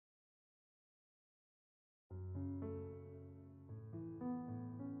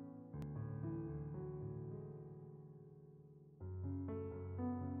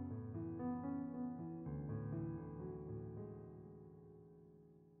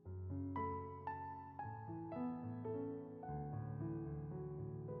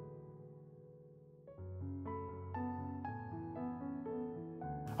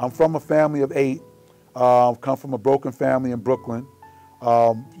I'm from a family of 8. Come from a broken family in Brooklyn,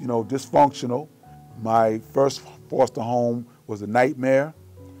 dysfunctional. My first foster home was a nightmare.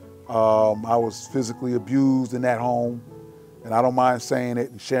 I was physically abused in that home, and I don't mind saying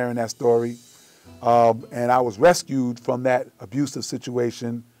it and sharing that story. And I was rescued from that abusive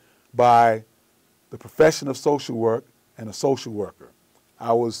situation by the profession of social work and a social worker.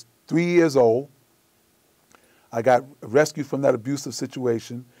 I was 3 years old. I got rescued from that abusive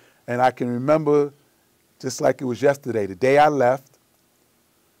situation, and I can remember just like it was yesterday, the day I left,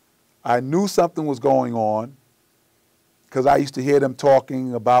 I knew something was going on because I used to hear them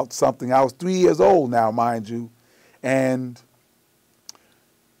talking about something. I was 3 years old now, mind you, and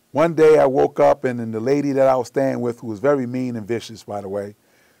one day I woke up, and then the lady that I was staying with, who was very mean and vicious, by the way,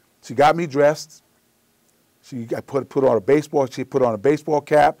 she got me dressed. She put on a baseball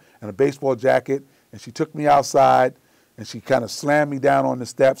cap and a baseball jacket, and she took me outside, and she kind of slammed me down on the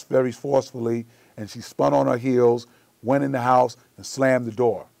steps very forcefully, and she spun on her heels, went in the house, and slammed the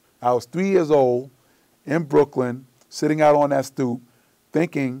door. I was 3 years old in Brooklyn, sitting out on that stoop,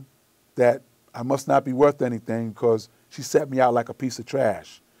 thinking that I must not be worth anything because she set me out like a piece of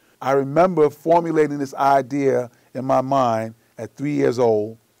trash. I remember formulating this idea in my mind at 3 years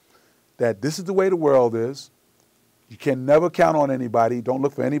old that this is the way the world is. You can never count on anybody. Don't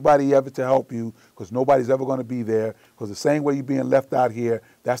look for anybody ever to help you because nobody's ever going to be there, because the same way you're being left out here,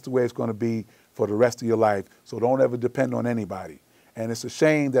 that's the way it's going to be for the rest of your life. So don't ever depend on anybody. And it's a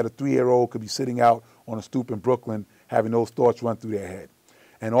shame that a 3-year-old could be sitting out on a stoop in Brooklyn having those thoughts run through their head.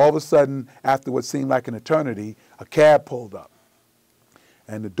 And all of a sudden, after what seemed like an eternity, a cab pulled up.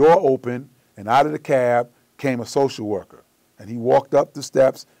 And the door opened, and out of the cab came a social worker. And he walked up the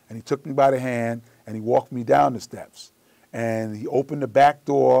steps, and he took me by the hand, and he walked me down the steps. And he opened the back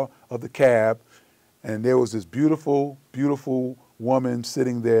door of the cab, and there was this beautiful, beautiful woman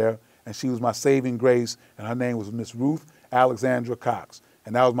sitting there, and she was my saving grace, and her name was Miss Ruth Alexandra Cox,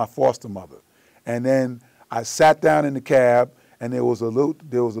 and that was my foster mother. And then I sat down in the cab, and there was a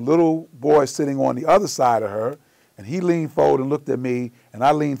little boy sitting on the other side of her, and he leaned forward and looked at me, and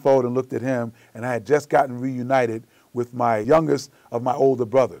I leaned forward and looked at him, and I had just gotten reunited with my youngest of my older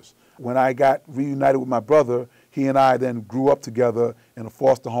brothers. When I got reunited with my brother, he and I then grew up together in a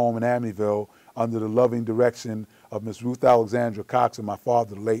foster home in Amityville under the loving direction of Miss Ruth Alexandra Cox and my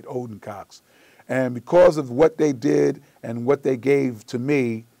father, the late Odin Cox. And because of what they did and what they gave to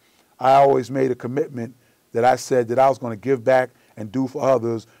me, I always made a commitment that I said that I was going to give back and do for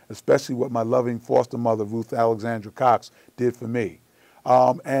others, especially what my loving foster mother, Ruth Alexandra Cox, did for me.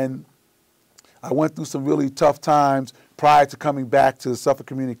 And I went through some really tough times prior to coming back to Suffolk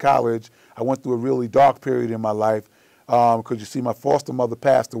Community College. I went through a really dark period in my life because you see, my foster mother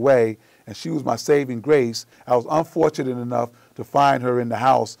passed away, and she was my saving grace. I was unfortunate enough to find her in the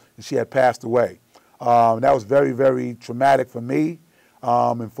house, and she had passed away. That was very, very traumatic for me,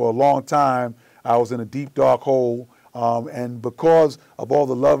 and for a long time, I was in a deep, dark hole. And because of all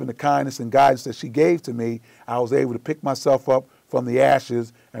the love and the kindness and guidance that she gave to me, I was able to pick myself up from the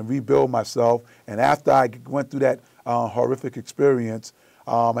ashes and rebuild myself. And after I went through that horrific experience,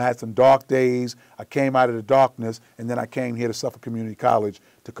 I had some dark days. I came out of the darkness, and then I came here to Suffolk Community College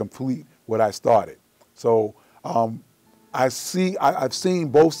to complete what I started. So I've seen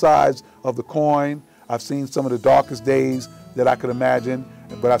both sides of the coin. I've seen some of the darkest days that I could imagine,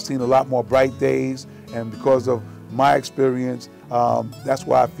 but I've seen a lot more bright days. And because of my experience, that's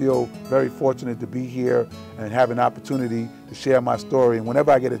why I feel very fortunate to be here and have an opportunity to share my story. And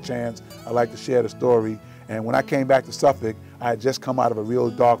whenever I get a chance, I like to share the story. And when I came back to Suffolk, I had just come out of a real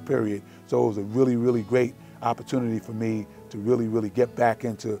dark period. So it was a really, really great opportunity for me to really, really get back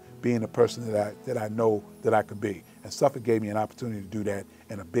into being the person that I know that I could be. And Suffolk gave me an opportunity to do that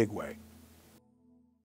in a big way.